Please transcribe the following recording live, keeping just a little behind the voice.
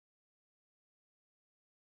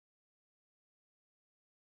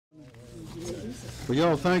Well,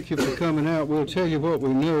 y'all, thank you for coming out. We'll tell you what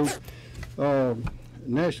we know.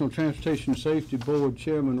 National Transportation Safety Board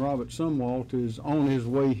Chairman Robert Sumwalt is on his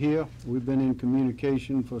way here. We've been in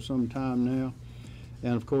communication for some time now.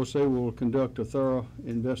 And of course, they will conduct a thorough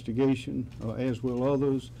investigation, as will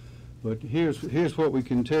others. But here's what we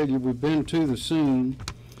can tell you. We've been to the scene,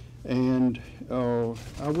 and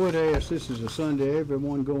I would ask, this is a Sunday,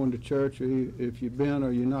 everyone going to church, if you've been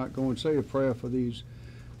or you're not going, say a prayer for these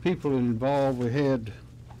people involved. We had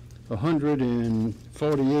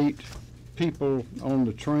 148 people on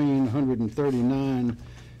the train, 139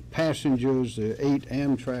 passengers, 8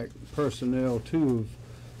 Amtrak personnel, 2 of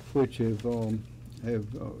which have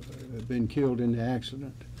been killed in the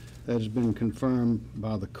accident. That has been confirmed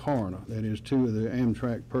by the coroner. That is 2 of the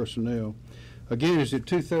Amtrak personnel. Again, it's at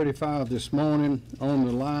 2:35 this morning. On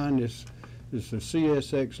the line is the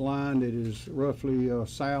CSX line that is roughly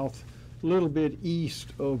south, a little bit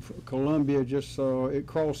east of Columbia. Just it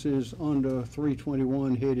crosses under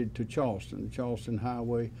 321 headed to Charleston, the Charleston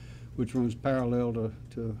Highway, which runs parallel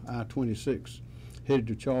to I-26. Headed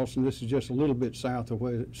to Charleston. This is just a little bit south of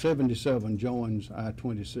where 77 joins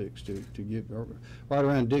I-26 to get right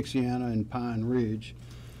around Dixiana and Pine Ridge.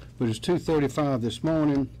 But it's 2:35 this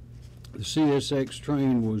morning. The CSX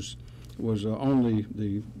train was on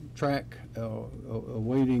the track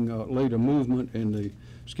awaiting later movement, and the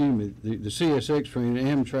CSX train,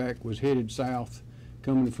 Amtrak, was headed south,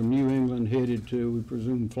 coming from New England, headed to, we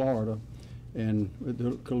presume, Florida, and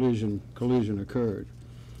the collision occurred.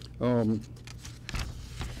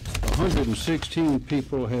 116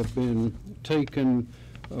 people have been taken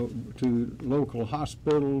to local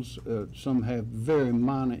hospitals. Some have very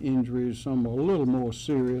minor injuries, some are a little more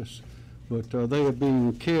serious, but they are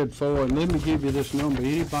being cared for. And let me give you this number.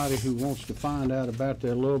 Anybody who wants to find out about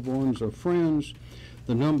their loved ones or friends,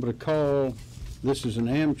 the number to call, this is an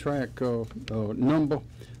Amtrak number.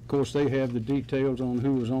 Of course, they have the details on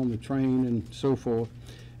who was on the train and so forth.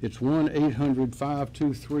 It's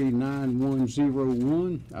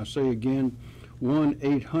 1-800-523-9101. I say again,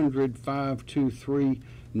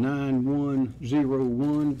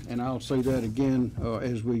 1-800-523-9101. And I'll say that again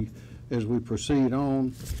as we proceed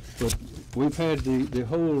on. But we've had the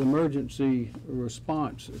whole emergency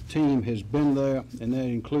response team has been there, and that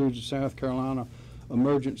includes the South Carolina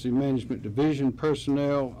Emergency Management Division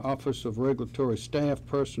personnel, Office of Regulatory Staff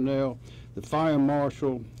personnel, the Fire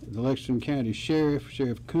Marshal, the Lexington County Sheriff,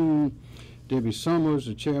 Sheriff Kuhn, Debbie Summers,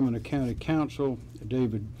 the Chairman of County Council,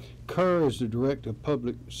 David Kerr is the Director of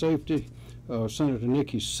Public Safety, Senator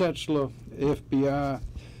Nikki Setzler, FBI,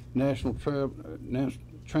 National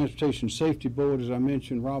Transportation Safety Board, as I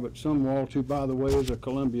mentioned, Robert Sumwalt, who, by the way, is a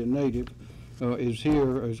Columbia native, is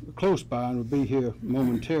here, is close by, and will be here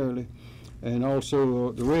momentarily, and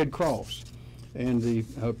also the Red Cross. And the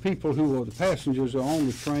people who are the passengers are on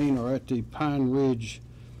the train are at the Pine Ridge,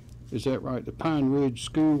 is that right? The Pine Ridge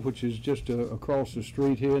School, which is just across the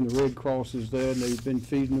street here, and the Red Cross is there, and they've been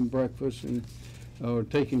feeding them breakfast and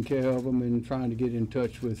taking care of them and trying to get in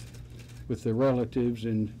touch with their relatives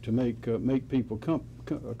and to make people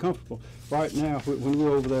comfortable. Right now, when we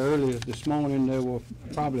were over there earlier this morning, there were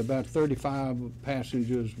probably about 35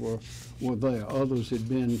 passengers were there. Others had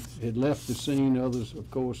left the scene. Others, of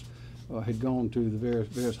course, had gone to the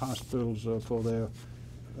various hospitals for their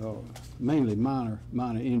mainly minor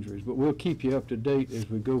injuries. But we'll keep you up to date as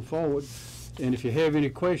we go forward. And if you have any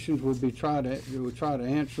questions, we'll try to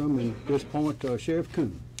answer them. And at this point, Sheriff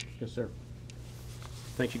Kuhn. Yes, sir.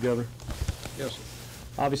 Thank you, Governor. Yes, sir.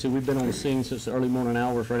 Obviously, we've been on the scene since the early morning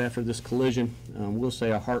hours right after this collision. We'll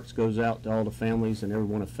say our hearts goes out to all the families and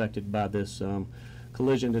everyone affected by this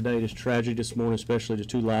collision today, this tragedy this morning, especially the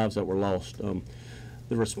 2 lives that were lost.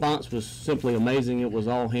 The response was simply amazing. It was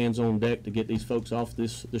all hands on deck to get these folks off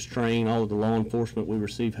this train. All of the law enforcement, we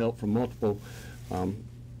received help from multiple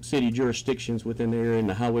city jurisdictions within the area, and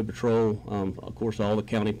the Highway Patrol, of course, all the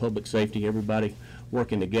county public safety, everybody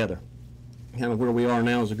working together. Kind of where we are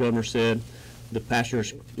now, as the Governor said, the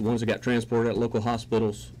passengers, the ones that got transported at local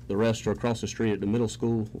hospitals, the rest are across the street at the middle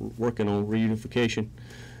school working on reunification.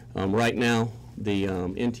 Right now, the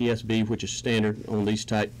NTSB, which is standard on these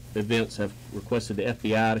type events, have requested the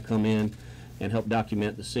FBI to come in and help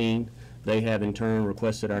document the scene. They have in turn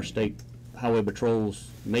requested our state Highway Patrol's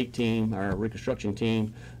MATE team, our reconstruction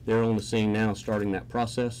team. They're on the scene now starting that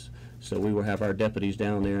process. So we will have our deputies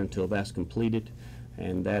down there until that's completed.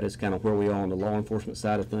 And that is kind of where we are on the law enforcement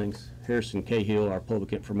side of things. Harrison Cahill, our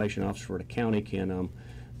public information officer for the county, can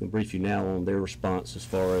brief you now on their response as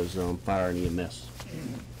far as fire and EMS.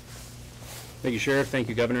 Thank you, Sheriff. Thank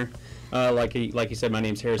you, Governor. Like he said, my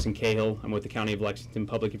name's Harrison Cahill. I'm with the County of Lexington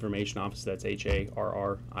Public Information Office. That's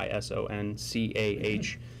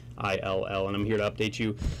HARRISONCAHILL, and I'm here to update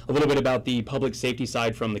you a little bit about the public safety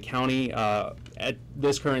side from the county. At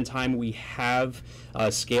this current time, we have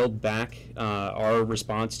scaled back our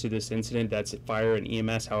response to this incident. That's at fire and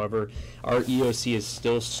EMS. However, our EOC is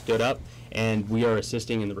still stood up, and we are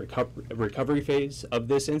assisting in the recovery phase of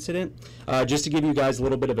this incident. Just to give you guys a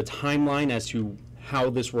little bit of a timeline as to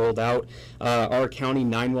how this rolled out, our county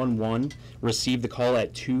 911 received the call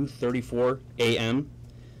at 2:34 a.m.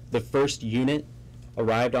 The first unit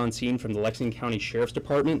arrived on scene from the Lexington County Sheriff's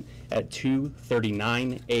Department at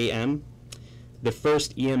 2:39 a.m. The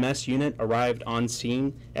first EMS unit arrived on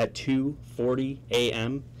scene at 2:40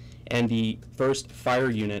 a.m. and the first fire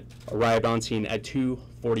unit arrived on scene at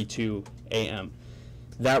 2:42 a.m.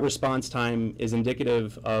 That response time is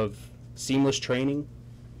indicative of seamless training,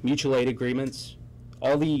 mutual aid agreements.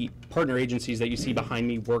 All the partner agencies that you see behind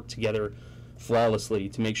me work together flawlessly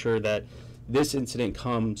to make sure that this incident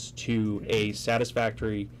comes to a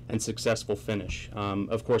satisfactory and successful finish.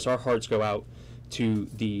 Of course, our hearts go out to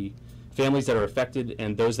the families that are affected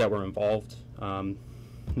and those that were involved.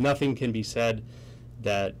 Nothing can be said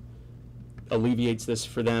that alleviates this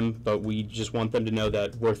for them, but we just want them to know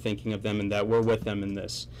that we're thinking of them and that we're with them in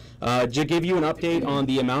this. To give you an update on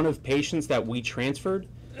the amount of patients that we transferred,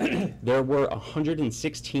 there were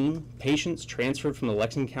 116 patients transferred from the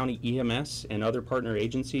Lexington County EMS and other partner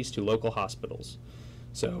agencies to local hospitals.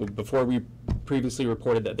 So before we previously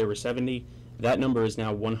reported that there were 70, that number is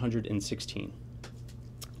now 116.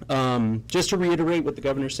 Just to reiterate what the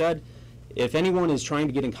governor said, if anyone is trying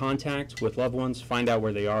to get in contact with loved ones, find out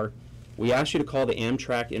where they are, we ask you to call the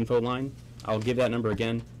Amtrak info line. I'll give that number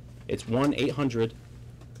again. It's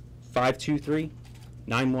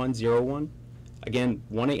 1-800-523-9101. Again,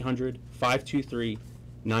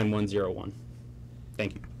 1-800-523-9101.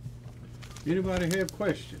 Thank you. Anybody have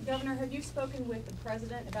questions? Governor, have you spoken with the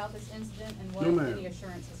president about this incident, and what No, ma'am. any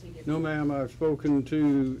assurances he given? No, ma'am. I've spoken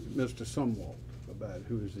to Mr. Sumwalt about it,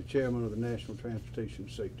 who is the chairman of the National Transportation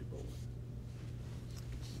Safety Board.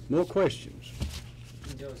 More questions?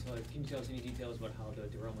 Can you tell us any details about how the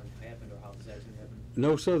derailment happened or how this accident happened?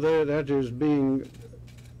 No, sir. That is being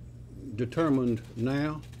determined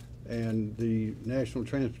now, and the National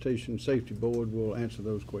Transportation Safety Board will answer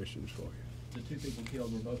those questions for you. The two people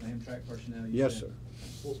killed were both Amtrak personnel? Yes, sir.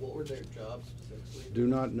 What were their jobs specifically? Do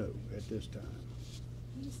not know at this time.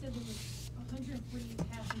 You said there was 140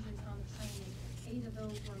 passengers on the train, and 8 of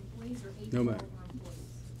those were employees, or 8 No, total ma'am. were employees?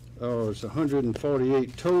 It's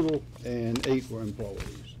 148 total, and 8 were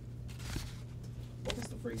employees. What was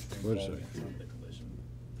the freight train What is involved it? at the time of the collision?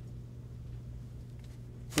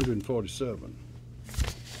 147.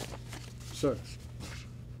 Sir?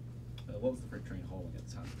 What was the freight train hauling at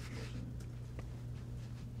the time of the collision?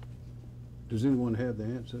 Does anyone have the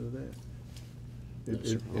answer to that?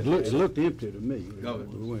 It Yes, looked empty to me.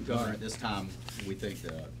 Governor, at this time, we think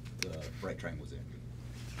the freight train was empty.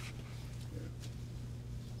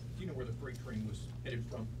 Do you know where the freight train was headed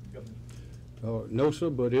from, Governor? No,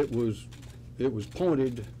 sir, but it was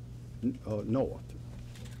pointed north.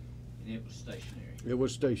 And it was stationary. It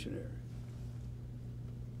was stationary.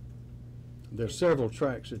 There's several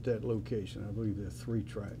tracks at that location. I believe there are 3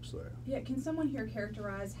 tracks there. Yeah, can someone here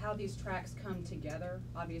characterize how these tracks come together?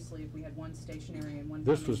 Obviously, if we had one stationary and one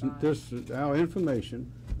This was, coming by. our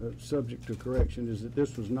information, subject to correction, is that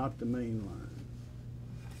this was not the main line.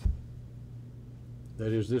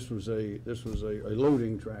 That is, this was a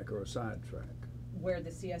loading track or a side track. Where the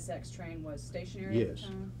CSX train was stationary at Yes, the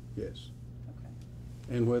time? yes, Okay,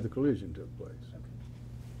 and where the collision took place.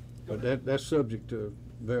 okay. But that's subject to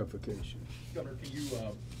verification. Governor, can you,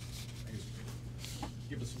 I guess,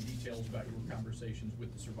 give us some details about your conversations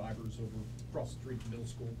with the survivors over across the street at the middle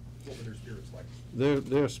school? What were their spirits like?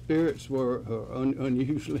 Their spirits were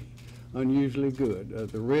unusually good.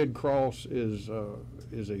 The Red Cross is a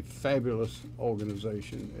fabulous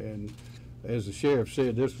organization, and as the sheriff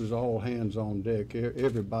said, this was all hands on deck.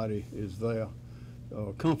 Everybody is there,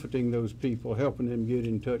 comforting those people, helping them get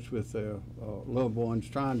in touch with their loved ones,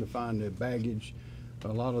 trying to find their baggage. A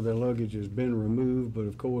lot of their luggage has been removed, but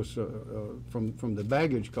of course, from the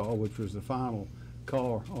baggage car, which was the final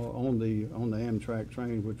car on the Amtrak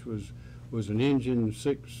train, which was an engine,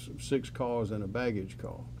 six cars, and a baggage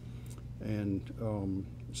car. And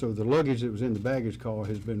so the luggage that was in the baggage car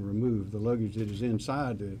has been removed. The luggage that is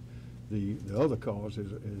inside the other cars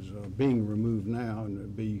is being removed now, and will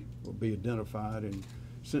be identified and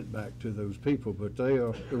sent back to those people. But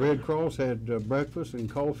the Red Cross had breakfast and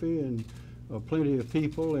coffee and plenty of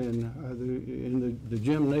people, and in the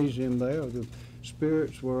gymnasium there,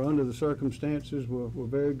 spirits were, under the circumstances, were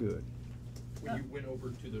very good. When you went over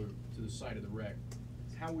to the site of the wreck,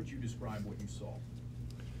 how would you describe what you saw?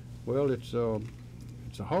 Well, it's a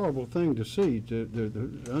horrible thing to see,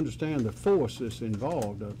 to understand the force that's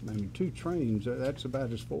involved. I mean, 2 trains, that's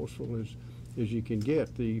about as forceful as you can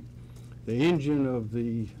get. The engine of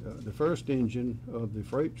the first engine of the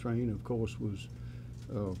freight train, of course, was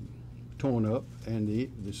torn up, and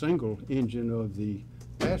the single engine of the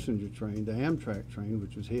passenger train, the Amtrak train,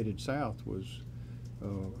 which was headed south, was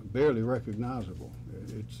barely recognizable.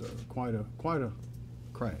 It's quite a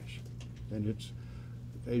crash, and it's,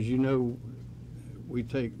 as you know, we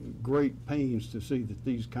take great pains to see that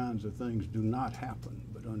these kinds of things do not happen,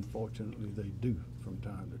 but unfortunately they do from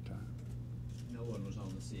time to time. No one was on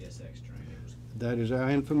the CSX train. It was. That is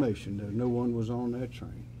our information, that no one was on that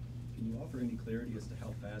train. Can you offer any clarity as to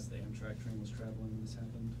how fast the Amtrak train was traveling when this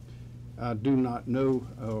happened? I do not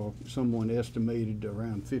know. Someone estimated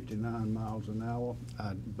around 59 miles an hour,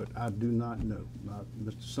 but I do not know.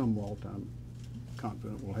 Mr. Sumwalt, I'm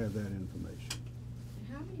confident, will have that information.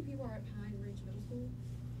 And how many people are at Pine Ridge Middle School?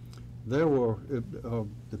 There were,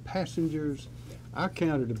 the passengers, I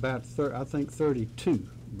counted about, I think 32,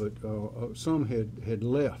 but some had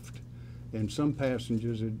left. And some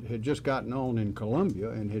passengers had just gotten on in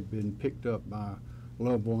Columbia and had been picked up by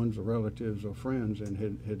loved ones or relatives or friends and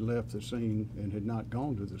had left the scene and had not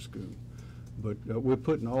gone to the school. But we're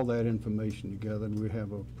putting all that information together, and we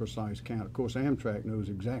have a precise count. Of course, Amtrak knows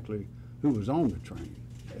exactly who was on the train,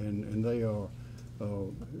 and they are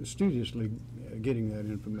studiously getting that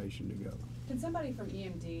information together. Can somebody from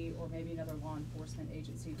EMD or maybe another law enforcement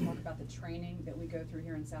agency talk about the training that we go through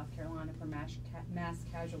here in South Carolina for mass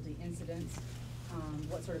casualty incidents?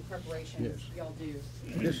 What sort of preparation Yes. y'all do?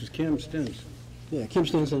 This is Kim Stinson. Yeah, Kim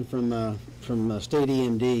Stinson from State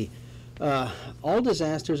EMD. All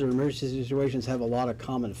disasters or emergency situations have a lot of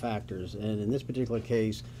common factors, and in this particular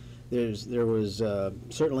case, there was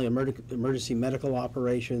certainly emergency medical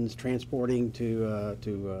operations, transporting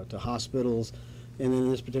to hospitals, and then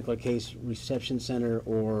in this particular case, reception center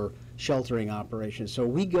or sheltering operations. So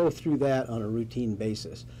we go through that on a routine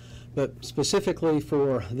basis. But specifically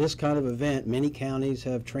for this kind of event, many counties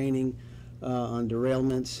have training on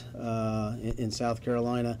derailments in South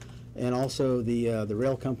Carolina, and also the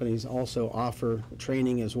rail companies also offer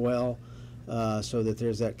training as well, so that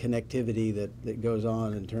there's that connectivity that goes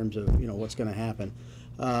on in terms of what's going to happen.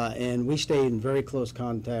 And we stay in very close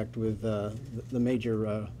contact with the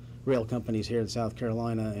major rail companies here in South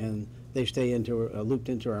Carolina, and they stay looped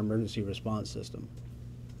into our emergency response system.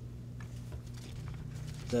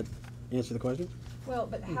 Does that answer the question? Well,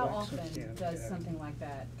 but how often does something like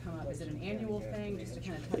that come up? Is it an annual thing, just to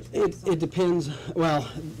kind of touch base on? It depends. Well,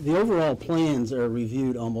 the overall plans are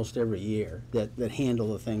reviewed almost every year that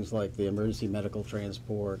handle the things like the emergency medical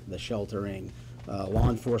transport, the sheltering,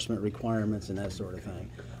 law enforcement requirements, and that sort of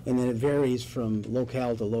thing. And then it varies from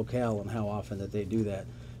locale to locale on how often that they do that.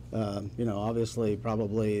 Obviously,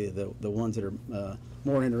 probably the ones that are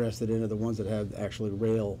more interested in are the ones that have actually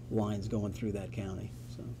rail lines going through that county.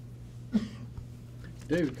 So.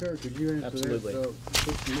 David Kerr, could you answer Absolutely. that?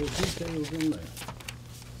 Put some more details in there.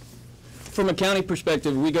 From a county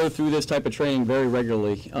perspective, we go through this type of training very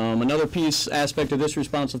regularly. Another aspect of this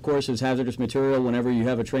response, of course, is hazardous material. Whenever you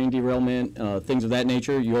have a train derailment, things of that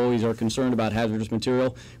nature, you always are concerned about hazardous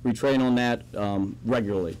material. We train on that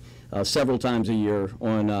regularly, several times a year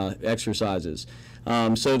on exercises.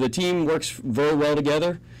 So the team works very well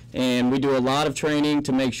together, and we do a lot of training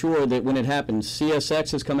to make sure that when it happens,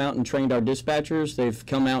 CSX has come out and trained our dispatchers, they've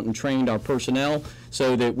come out and trained our personnel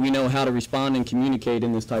so that we know how to respond and communicate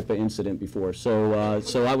in this type of incident before. So,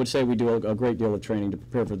 so I would say we do a great deal of training to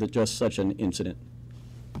prepare for just such an incident.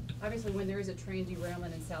 Obviously, when there is a train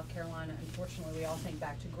derailment in South Carolina, unfortunately, we all think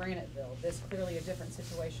back to Graniteville. This clearly a different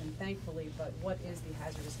situation, thankfully, but what is the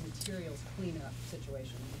hazardous materials cleanup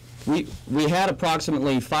situation? We had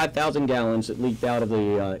approximately 5,000 gallons that leaked out of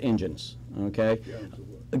the engines, okay?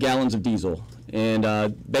 Gallons of diesel. And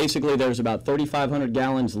basically there's about 3,500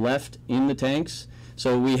 gallons left in the tanks.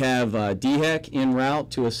 So we have DHEC en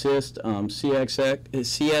route to assist CSX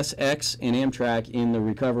and Amtrak in the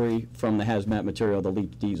recovery from the hazmat material, the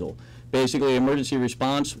leaked diesel. Basically, emergency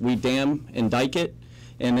response, we dam and dike it,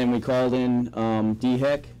 and then we called in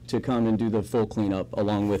DHEC to come and do the full cleanup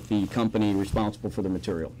along with the company responsible for the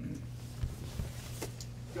material.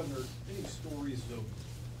 Governor, any stories of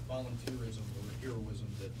volunteerism or heroism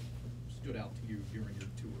that stood out to you during your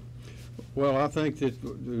tour? Well, I think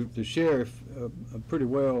that the sheriff pretty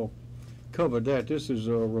well covered that. This is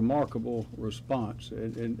a remarkable response,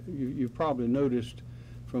 and you've probably noticed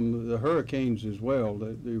from the hurricanes as well,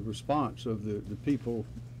 the response of the people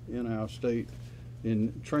in our state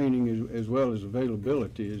in training as well as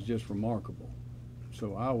availability is just remarkable.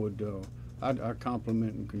 So I would, I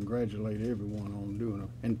compliment and congratulate everyone on doing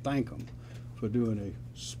and thank them for doing a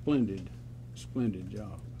splendid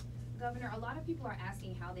job. Governor, a lot of people are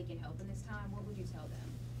asking how they can help in this time. What would you tell them?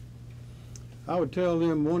 I would tell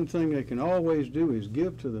them one thing they can always do is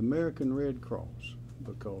give to the American Red Cross,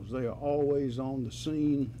 because they are always on the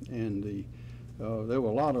scene, and there were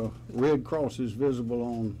a lot of Red Crosses visible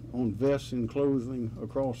on vests and clothing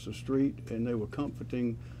across the street, and they were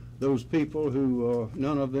comforting those people who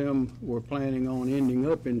none of them were planning on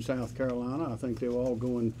ending up in South Carolina. I think they were all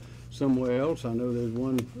going somewhere else. I know there's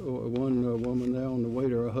one woman there on the way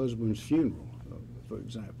to her husband's funeral, for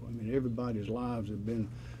example. I mean, everybody's lives have been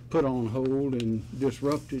put on hold and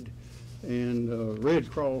disrupted, and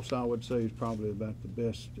Red Cross, I would say, is probably about the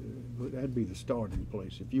best. That'd be the starting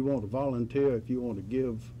place. If you want to volunteer, if you want to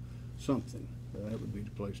give something, that would be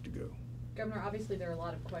the place to go. Governor, obviously there are a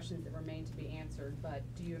lot of questions that remain to be answered, but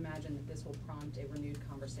do you imagine that this will prompt a renewed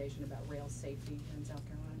conversation about rail safety here in South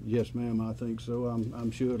Carolina? Yes, ma'am, I think so.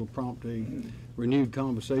 I'm sure it'll prompt a renewed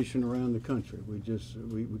conversation around the country. We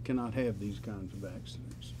cannot have these kinds of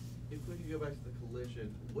accidents. If we could go back to the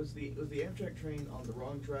collision, was the Amtrak train on the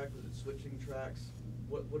wrong track? Was it switching tracks?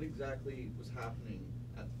 What exactly was happening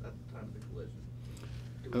at the time of the collision?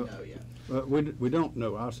 Do we know yet? We don't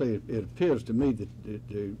know. I'll say it appears to me that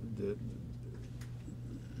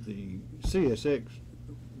the CSX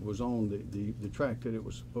was on the track that it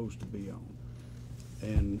was supposed to be on,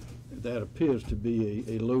 and that appears to be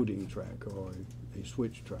a loading track or a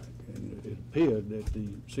switch track, and it appeared that the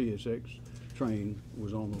CSX train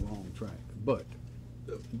was on the wrong track. But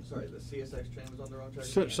sorry, the CSX train was on the wrong track?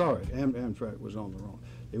 sorry, Amtrak was on the wrong.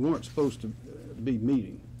 They weren't supposed to be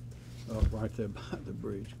meeting right there by the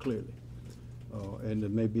bridge, clearly. And there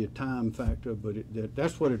may be a time factor, but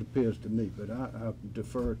that's what it appears to me. But I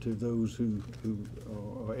defer to those who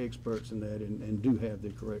are experts in that and do have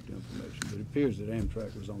the correct information. But it appears that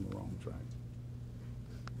Amtrak was on the wrong track.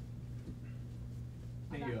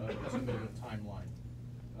 Any estimate of a timeline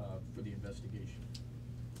for the investigation?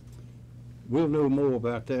 We'll know more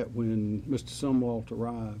about that when Mr. Sumwalt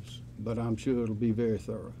arrives, but I'm sure it'll be very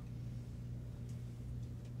thorough.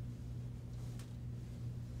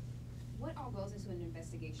 What all goes into an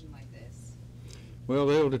investigation like this? Well,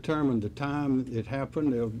 they'll determine the time it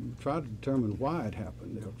happened. They'll try to determine why it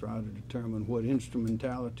happened. They'll try to determine what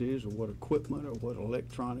instrumentalities or what equipment or what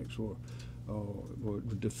electronics were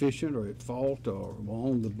deficient or at fault or were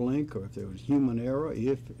on the blink, or if there was human error,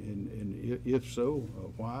 if so,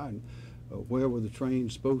 why, and where were the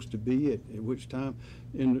trains supposed to be at which time.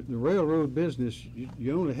 In the railroad business,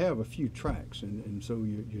 you only have a few tracks, and so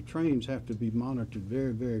your trains have to be monitored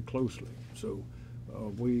very, very closely. So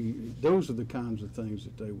those are the kinds of things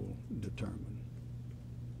that they will determine.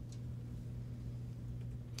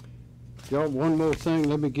 Y'all, one more thing,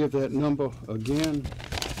 let me give that number again.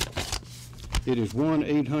 It is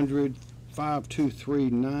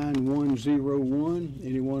 1-800-523-9101.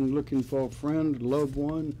 Anyone looking for a friend, loved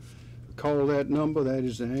one, call that number. That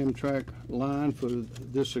is the Amtrak line for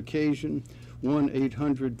this occasion,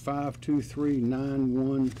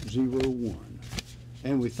 1-800-523-9101.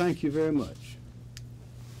 And we thank you very much.